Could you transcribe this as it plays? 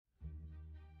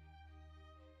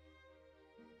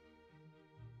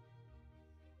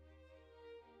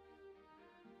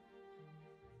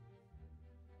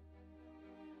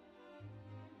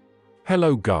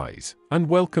Hello guys, and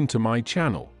welcome to my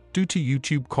channel. Due to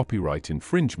YouTube copyright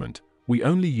infringement, we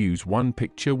only use one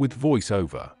picture with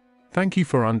voiceover. Thank you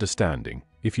for understanding.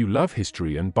 If you love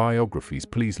history and biographies,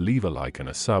 please leave a like and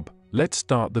a sub. Let's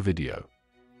start the video.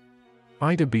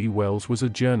 Ida B. Wells was a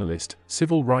journalist,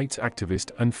 civil rights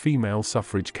activist and female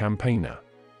suffrage campaigner.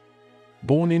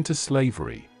 Born into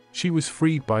slavery, she was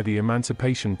freed by the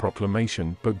Emancipation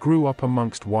Proclamation but grew up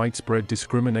amongst widespread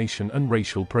discrimination and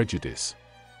racial prejudice.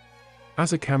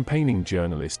 As a campaigning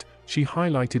journalist, she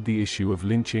highlighted the issue of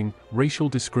lynching, racial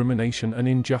discrimination and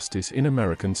injustice in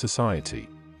American society.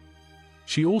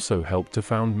 She also helped to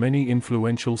found many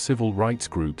influential civil rights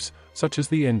groups, such as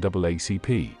the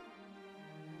NAACP.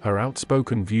 Her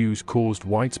outspoken views caused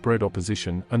widespread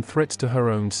opposition and threats to her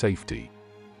own safety.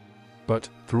 But,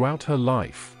 throughout her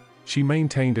life, she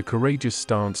maintained a courageous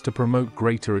stance to promote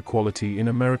greater equality in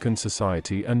American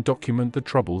society and document the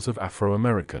troubles of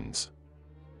Afro-Americans.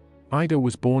 Ida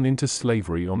was born into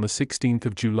slavery on the 16th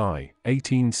of July,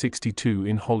 1862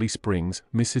 in Holly Springs,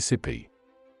 Mississippi.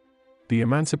 The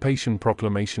Emancipation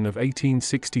Proclamation of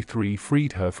 1863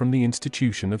 freed her from the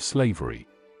institution of slavery.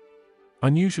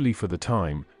 Unusually for the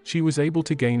time, she was able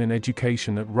to gain an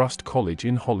education at Rust College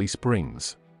in Holly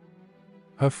Springs.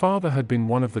 Her father had been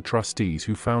one of the trustees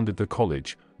who founded the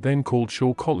college, then called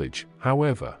Shaw College.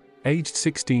 However, aged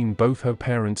 16, both her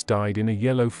parents died in a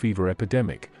yellow fever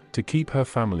epidemic. To keep her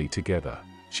family together,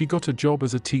 she got a job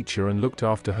as a teacher and looked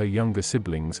after her younger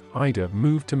siblings. Ida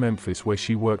moved to Memphis where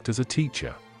she worked as a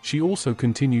teacher. She also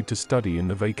continued to study in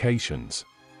the vacations.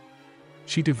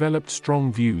 She developed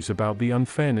strong views about the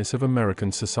unfairness of American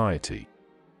society.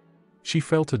 She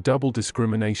felt a double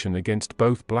discrimination against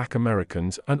both Black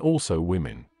Americans and also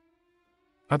women.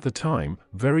 At the time,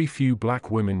 very few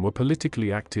Black women were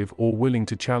politically active or willing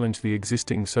to challenge the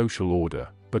existing social order,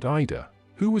 but Ida,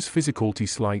 who was physically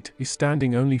slight,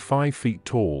 standing only 5 feet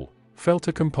tall, felt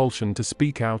a compulsion to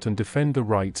speak out and defend the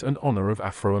rights and honor of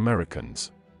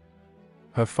Afro-Americans.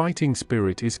 Her fighting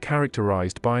spirit is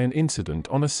characterized by an incident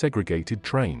on a segregated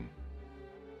train.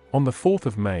 On the 4th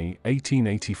of May,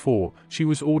 1884, she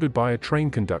was ordered by a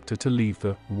train conductor to leave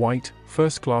the white,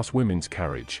 first-class women's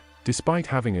carriage, despite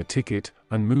having a ticket,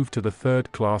 and move to the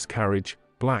third-class carriage,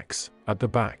 blacks, at the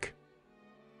back.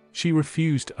 She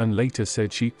refused and later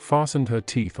said she fastened her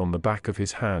teeth on the back of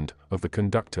his hand, of the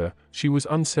conductor. She was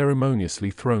unceremoniously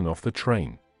thrown off the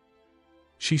train.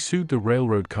 She sued the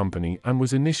railroad company and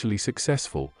was initially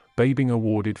successful, being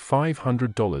awarded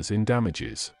 $500 in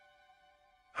damages.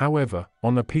 However,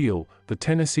 on appeal, the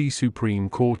Tennessee Supreme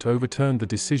Court overturned the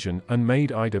decision and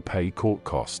made Ida pay court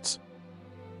costs.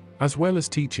 As well as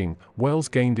teaching, Wells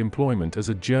gained employment as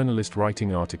a journalist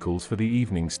writing articles for the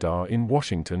Evening Star in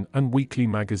Washington and weekly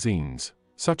magazines,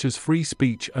 such as Free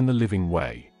Speech and The Living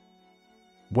Way.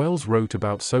 Wells wrote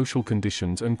about social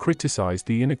conditions and criticized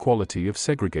the inequality of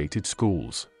segregated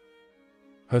schools.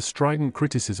 Her strident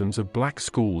criticisms of black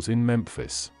schools in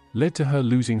Memphis led to her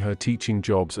losing her teaching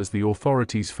jobs as the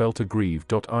authorities felt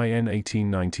aggrieved. In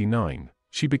 1899,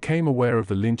 she became aware of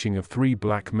the lynching of 3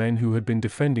 black men who had been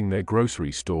defending their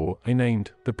grocery store,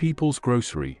 named the People's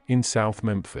Grocery, in South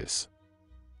Memphis.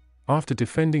 After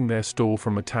defending their store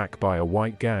from attack by a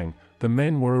white gang, the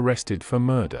men were arrested for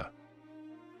murder.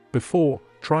 Before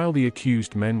trial, the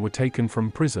accused men were taken from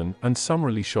prison and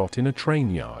summarily shot in a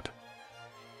train yard.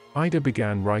 Ida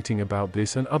began writing about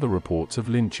this and other reports of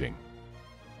lynching.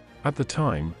 At the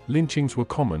time, lynchings were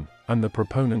common, and the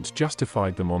proponents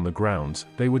justified them on the grounds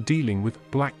they were dealing with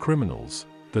black criminals.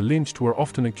 The lynched were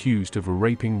often accused of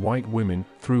raping white women.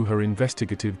 Through her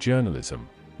investigative journalism,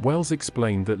 Wells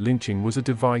explained that lynching was a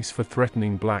device for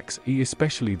threatening blacks,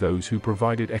 especially those who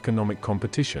provided economic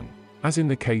competition, as in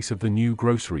the case of the new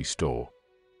grocery store.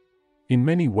 In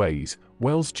many ways,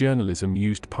 Wells' journalism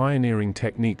used pioneering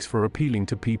techniques for appealing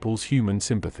to people's human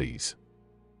sympathies.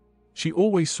 She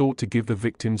always sought to give the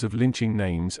victims of lynching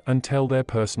names and tell their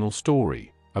personal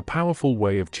story, a powerful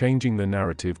way of changing the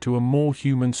narrative to a more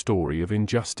human story of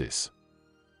injustice.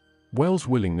 Wells'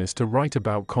 willingness to write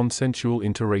about consensual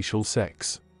interracial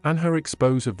sex, and her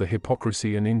expose of the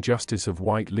hypocrisy and injustice of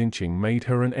white lynching made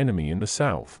her an enemy in the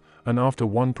South, and after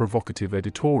one provocative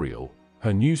editorial,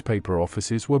 her newspaper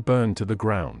offices were burned to the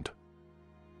ground.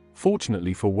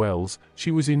 Fortunately for Wells,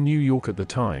 she was in New York at the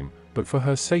time, but for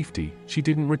her safety, she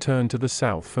didn't return to the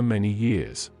South for many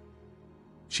years.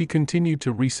 She continued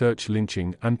to research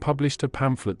lynching and published a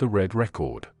pamphlet, The Red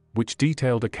Record, which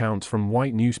detailed accounts from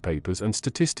white newspapers and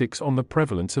statistics on the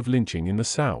prevalence of lynching in the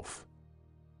South.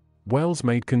 Wells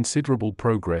made considerable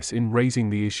progress in raising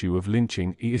the issue of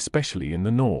lynching, especially in the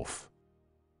North.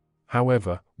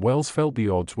 However, Wells felt the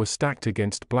odds were stacked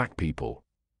against black people.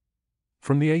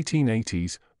 From the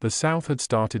 1880s, the South had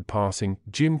started passing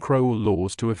Jim Crow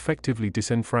laws to effectively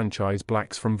disenfranchise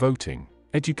blacks from voting,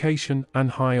 education, and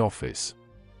high office.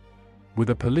 With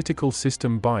a political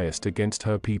system biased against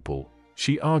her people,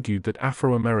 she argued that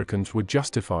Afro-Americans were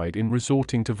justified in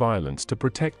resorting to violence to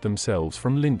protect themselves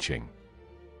from lynching.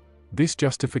 This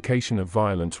justification of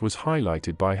violence was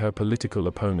highlighted by her political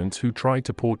opponents who tried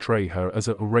to portray her as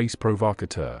a race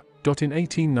provocateur. In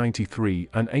 1893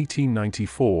 and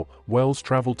 1894, Wells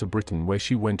traveled to Britain where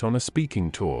she went on a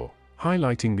speaking tour,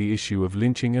 highlighting the issue of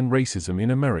lynching and racism in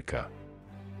America.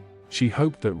 She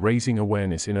hoped that raising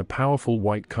awareness in a powerful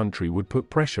white country would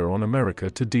put pressure on America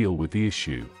to deal with the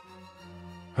issue.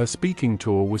 Her speaking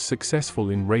tour was successful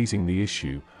in raising the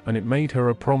issue, and it made her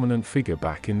a prominent figure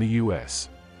back in the US.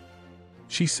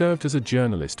 She served as a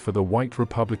journalist for the white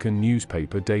Republican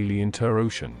newspaper Daily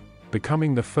Inter-Ocean,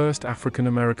 becoming the first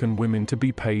African-American woman to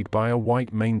be paid by a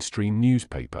white mainstream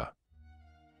newspaper.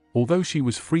 Although she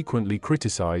was frequently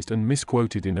criticized and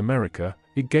misquoted in America,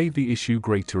 it gave the issue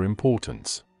greater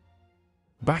importance.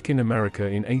 Back in America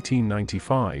in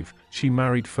 1895, she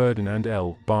married Ferdinand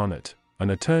L. Barnett,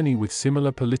 an attorney with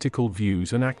similar political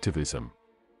views and activism.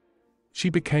 She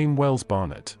became Wells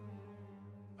Barnett.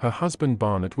 Her husband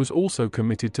Barnett was also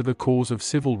committed to the cause of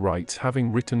civil rights,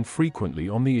 having written frequently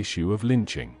on the issue of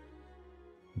lynching.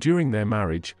 During their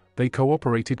marriage, they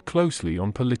cooperated closely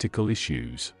on political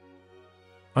issues.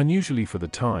 Unusually for the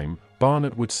time,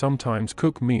 Barnett would sometimes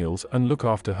cook meals and look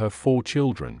after her 4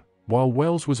 children, while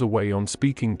Wells was away on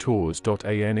speaking tours.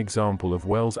 An example of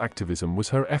Wells' activism was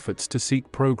her efforts to seek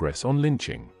progress on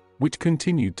lynching, which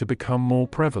continued to become more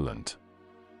prevalent.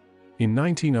 In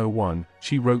 1901,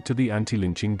 she wrote to the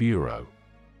Anti-Lynching Bureau.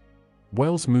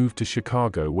 Wells moved to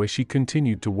Chicago where she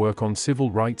continued to work on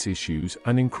civil rights issues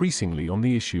and increasingly on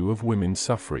the issue of women's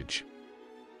suffrage.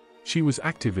 She was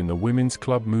active in the women's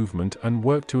club movement and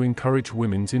worked to encourage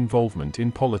women's involvement in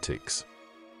politics.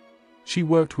 She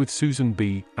worked with Susan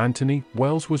B. Anthony.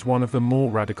 Wells was one of the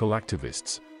more radical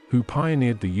activists, who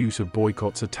pioneered the use of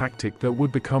boycotts, a tactic that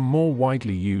would become more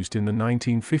widely used in the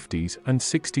 1950s and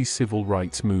 60s civil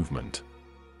rights movement.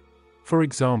 For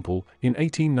example, in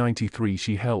 1893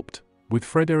 she helped, with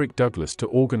Frederick Douglass, to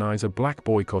organize a black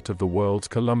boycott of the World's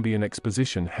Columbian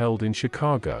Exposition held in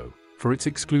Chicago. For its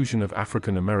exclusion of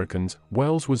African Americans,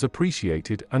 Wells was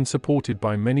appreciated and supported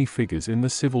by many figures in the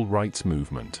civil rights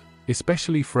movement,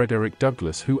 especially Frederick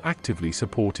Douglass, who actively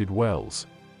supported Wells.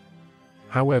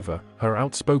 However, her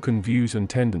outspoken views and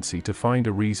tendency to find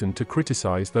a reason to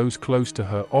criticize those close to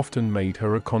her often made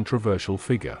her a controversial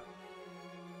figure.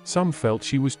 Some felt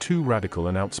she was too radical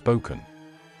and outspoken.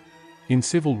 In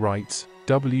civil rights,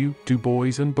 W. Du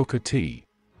Bois and Booker T.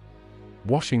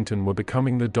 Washington were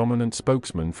becoming the dominant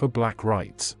spokesman for black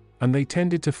rights, and they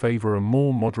tended to favor a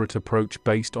more moderate approach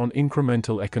based on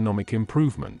incremental economic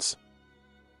improvements.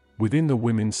 Within the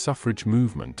women's suffrage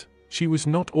movement, she was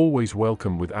not always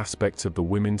welcome, with aspects of the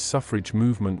women's suffrage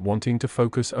movement wanting to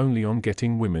focus only on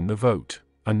getting women the vote,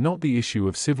 and not the issue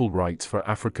of civil rights for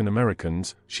African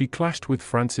Americans. She clashed with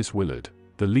Frances Willard,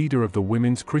 the leader of the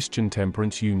Women's Christian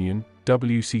Temperance Union,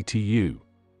 WCTU.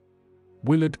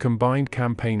 Willard combined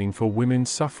campaigning for women's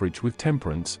suffrage with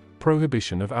temperance,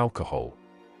 prohibition of alcohol.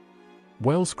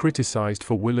 Wells criticized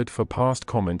for Willard for past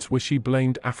comments where she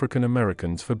blamed African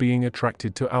Americans for being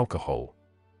attracted to alcohol.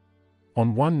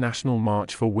 On one national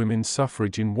march for women's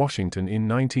suffrage in Washington in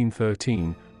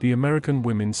 1913, the American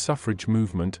Women's Suffrage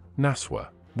Movement, NASWA,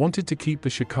 wanted to keep the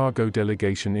Chicago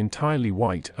delegation entirely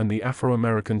white and the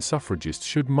Afro-American suffragists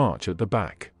should march at the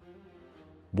back.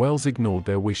 Wells ignored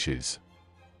their wishes.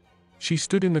 She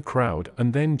stood in the crowd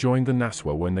and then joined the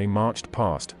NASWA when they marched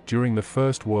past. During the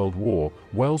First World War,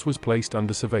 Wells was placed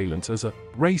under surveillance as a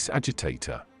race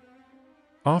agitator.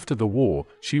 After the war,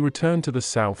 she returned to the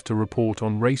South to report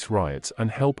on race riots and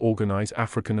help organize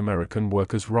African American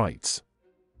workers' rights.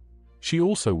 She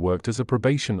also worked as a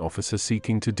probation officer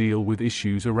seeking to deal with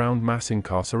issues around mass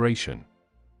incarceration.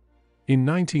 In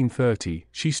 1930,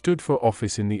 she stood for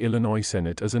office in the Illinois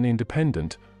Senate as an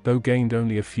independent, though gained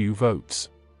only a few votes.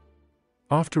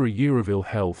 After a year of ill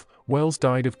health, Wells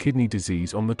died of kidney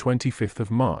disease on the 25th of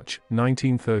March,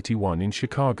 1931 in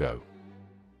Chicago.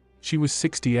 She was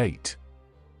 68.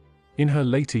 In her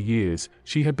later years,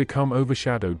 she had become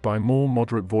overshadowed by more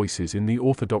moderate voices in the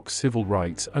orthodox civil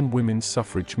rights and women's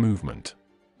suffrage movement.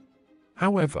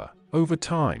 However, over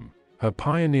time, her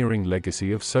pioneering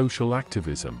legacy of social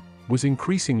activism was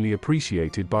increasingly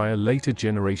appreciated by a later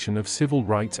generation of civil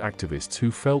rights activists who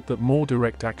felt that more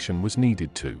direct action was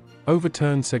needed to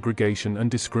overturn segregation and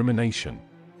discrimination.